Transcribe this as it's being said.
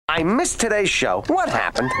I missed today's show. What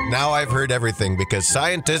happened? Now I've heard everything because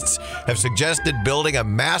scientists have suggested building a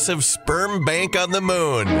massive sperm bank on the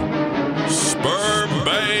moon. Sperm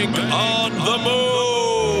bank on the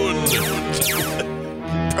moon!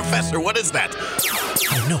 Professor, what is that?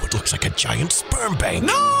 I know, it looks like a giant sperm bank.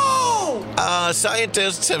 No!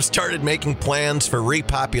 Scientists have started making plans for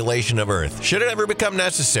repopulation of Earth. Should it ever become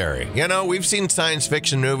necessary? You know, we've seen science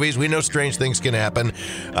fiction movies. We know strange things can happen.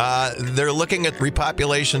 They're looking at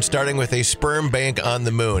repopulation starting with a sperm bank on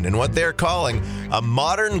the moon and what they're calling a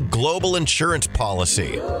modern global insurance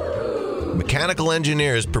policy. Mechanical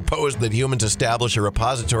engineers proposed that humans establish a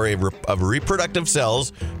repository of reproductive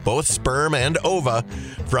cells, both sperm and ova,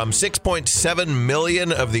 from 6.7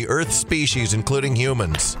 million of the Earth species, including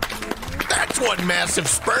humans. That's one massive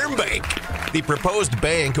sperm bank. The proposed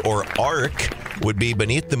bank, or ARK, would be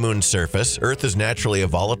beneath the moon's surface. Earth is naturally a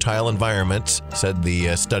volatile environment, said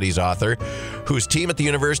the study's author, whose team at the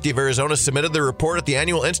University of Arizona submitted the report at the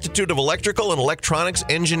Annual Institute of Electrical and Electronics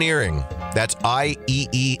Engineering. That's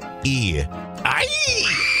IEEE.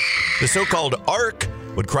 The so-called ARK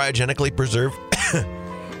would cryogenically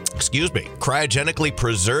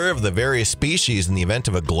preserve the various species in the event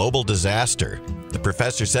of a global disaster. The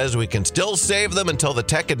professor says we can still save them until the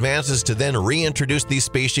tech advances to then reintroduce these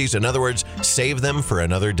species. In other words, save them for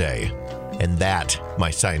another day. And that,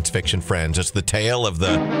 my science fiction friends, is the tale of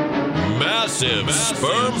the massive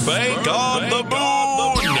sperm bank on the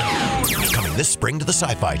moon! Coming this spring to the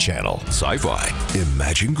Sci-Fi Channel. Sci-Fi.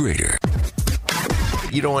 Imagine greater.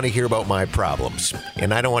 You don't want to hear about my problems,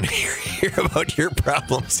 and I don't want to hear about your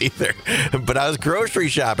problems either. But I was grocery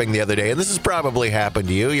shopping the other day, and this has probably happened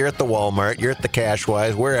to you. You're at the Walmart, you're at the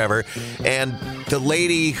Cashwise, wherever, and the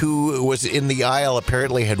lady who was in the aisle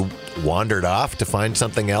apparently had wandered off to find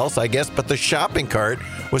something else, I guess, but the shopping cart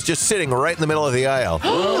was just sitting right in the middle of the aisle.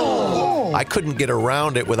 I couldn't get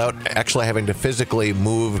around it without actually having to physically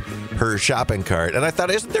move her shopping cart. And I thought,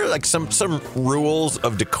 isn't there like some rules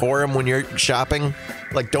of decorum when you're shopping?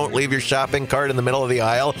 Like, don't leave your shopping cart in the middle of the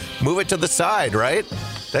aisle. Move it to the side, right?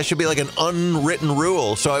 That should be like an unwritten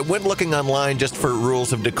rule. So I went looking online just for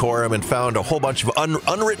rules of decorum and found a whole bunch of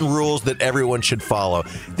unwritten rules that everyone should follow.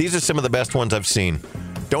 These are some of the best ones I've seen.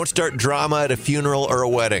 Don't start drama at a funeral or a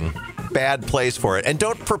wedding. Bad place for it. And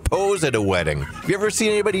don't propose at a wedding. Have you ever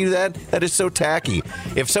seen anybody do that? That is so tacky.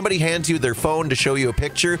 If somebody hands you their phone to show you a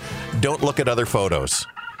picture, don't look at other photos.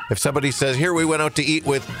 If somebody says, here, we went out to eat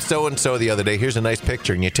with so-and-so the other day, here's a nice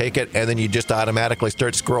picture, and you take it, and then you just automatically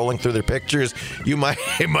start scrolling through their pictures, you might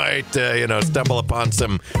stumble upon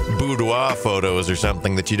some boudoir photos or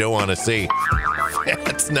something that you don't want to see.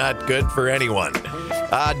 That's not good for anyone.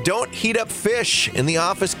 Don't heat up fish in the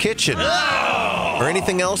office kitchen or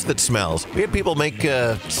anything else that smells. We had people make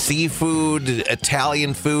seafood,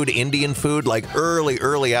 Italian food, Indian food, like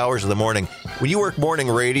early hours of the morning. When you work morning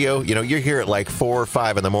radio, you're here at like 4 or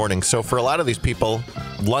 5 in the morning. So for a lot of these people,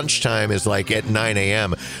 lunchtime is like at 9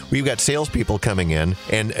 a.m. We've got salespeople coming in,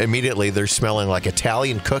 and immediately they're smelling like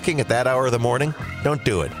Italian cooking at that hour of the morning. Don't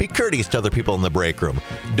do it. Be courteous to other people in the break room.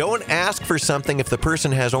 Don't ask for something if the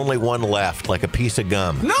person has only one left, like a piece of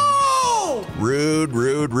gum. No!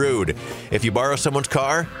 Rude. If you borrow someone's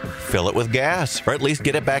car, fill it with gas, or at least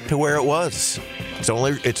get it back to where it was. It's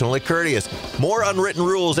only courteous. More unwritten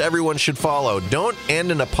rules everyone should follow. Don't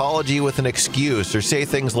end an apology with an excuse or say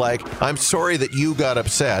things like, I'm sorry that you got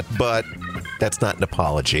upset, but that's not an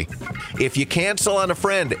apology. If you cancel on a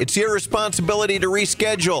friend, it's your responsibility to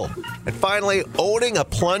reschedule. And finally, owning a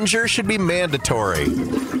plunger should be mandatory.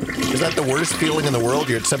 Is that the worst feeling in the world?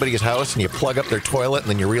 You're at somebody's house and you plug up their toilet and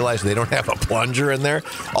then you realize they don't have a plunger in there?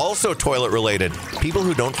 Also toilet related. People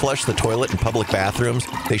who don't flush the toilet in public bathrooms,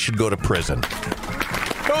 they should go to prison.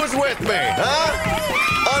 Who's with me, huh?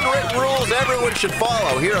 Unwritten rules everyone should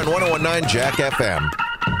follow here on 101.9 Jack FM.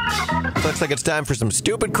 Looks like it's time for some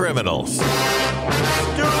stupid criminals. Stupid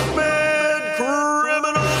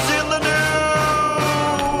criminals in the news!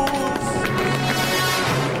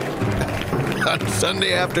 On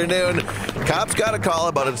Sunday afternoon, cops got a call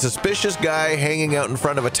about a suspicious guy hanging out in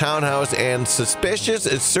front of a townhouse, and suspicious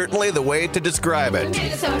is certainly the way to describe it.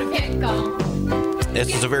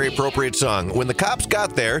 This is a very appropriate song. When the cops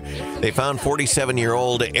got there, they found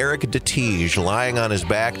 47-year-old Eric Detige lying on his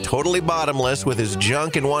back, totally bottomless, with his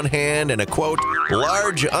junk in one hand and a, quote,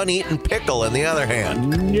 large uneaten pickle in the other hand.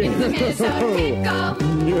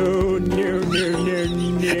 No.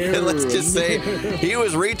 And let's just say he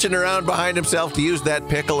was reaching around behind himself to use that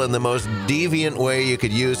pickle in the most deviant way you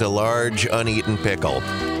could use a large uneaten pickle.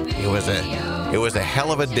 It was a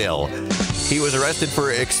hell of a dill. He was arrested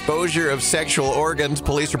for exposure of sexual organs.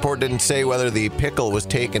 Police report didn't say whether the pickle was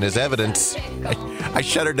taken as evidence. I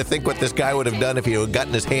shudder to think what this guy would have done if he had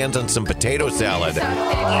gotten his hands on some potato salad. They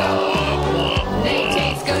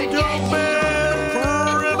taste good.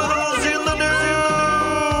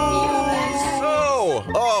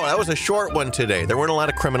 Oh, that was a short one today. There weren't a lot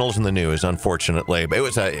of criminals in the news, unfortunately, but it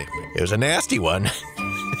was a nasty one.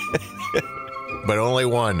 But only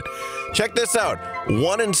one. Check this out.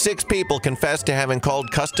 1 in 6 people confess to having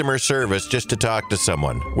called customer service just to talk to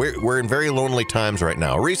someone. We're in very lonely times right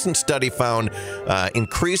now. A recent study found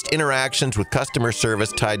increased interactions with customer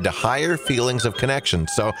service tied to higher feelings of connection.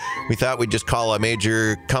 So we thought we'd just call a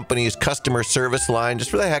major company's customer service line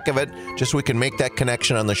just for the heck of it, just so we can make that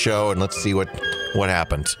connection on the show, and let's see what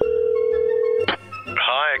happens.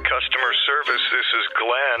 Hi, customer service. This is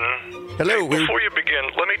Glenn. Hello. Before you begin,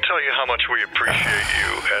 let me tell you how much we appreciate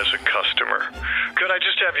you as a customer. Could I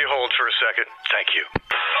just have you hold for a second? Thank you.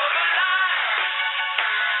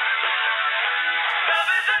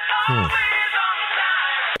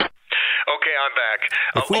 Okay, I'm back.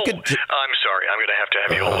 If we could I'm sorry. I'm going to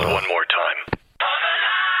have you hold one more time.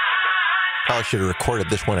 Probably should have recorded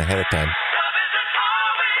this one ahead of time.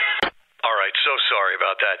 All right, so sorry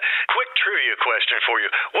about that. Quick trivia question for you.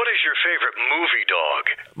 What is your favorite movie dog?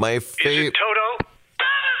 My Is it Toto?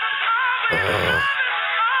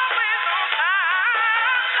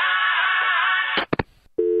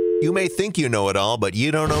 You may think you know it all, but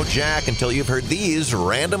you don't know Jack until you've heard these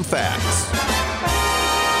random facts.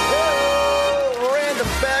 Random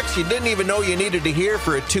facts you didn't even know you needed to hear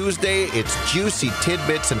for a Tuesday. It's juicy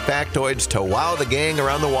tidbits and factoids to wow the gang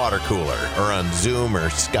around the water cooler, or on Zoom or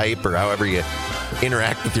Skype or however you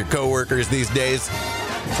interact with your coworkers these days.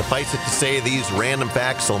 Suffice it to say, these random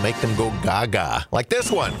facts will make them go gaga. Like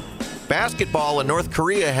this one. Basketball in North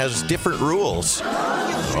Korea has different rules.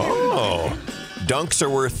 Oh. Dunks are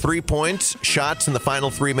worth 3 points. Shots in the final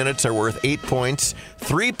 3 minutes are worth 8 points.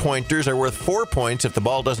 3-pointers are worth 4 points if the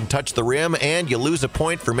ball doesn't touch the rim, and you lose a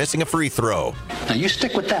point for missing a free throw. Now you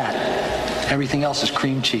stick with that. Everything else is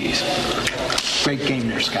cream cheese. Great game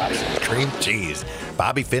there, Scotty. Cream cheese.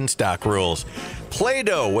 Bobby Finstock rules.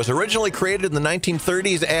 Play-Doh was originally created in the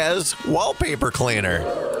 1930s as wallpaper cleaner.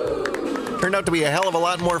 Turned out to be a hell of a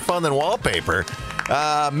lot more fun than wallpaper.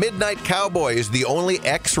 Midnight Cowboy is the only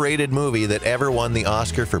X-rated movie that ever won the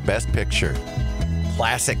Oscar for Best Picture.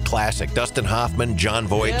 Classic. Dustin Hoffman, Jon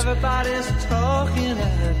Voight. Everybody's talking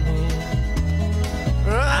at me.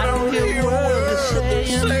 I don't hear words they're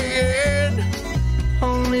saying.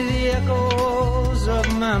 Only the echoes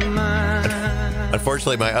of my mind.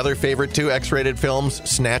 Unfortunately, my other favorite 2 X-rated films,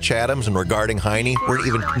 Snatch Adams and Regarding Heine, weren't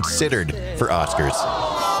even considered for Oscars.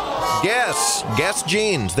 Guess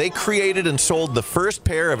Jeans. They created and sold the first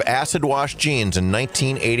pair of acid wash jeans in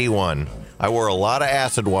 1981. I wore a lot of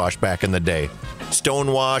acid wash back in the day.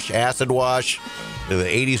 Stonewash, acid wash. The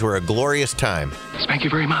 80s were a glorious time. Thank you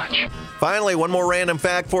very much. Finally, one more random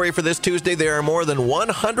fact for you for this Tuesday. There are more than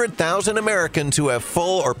 100,000 Americans who have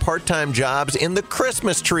full or part-time jobs in the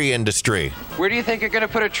Christmas tree industry. Where do you think you're going to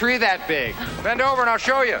put a tree that big? Bend over and I'll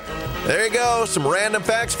show you. There you go. Some random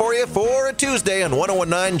facts for you for a Tuesday on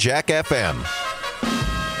 101.9 Jack FM.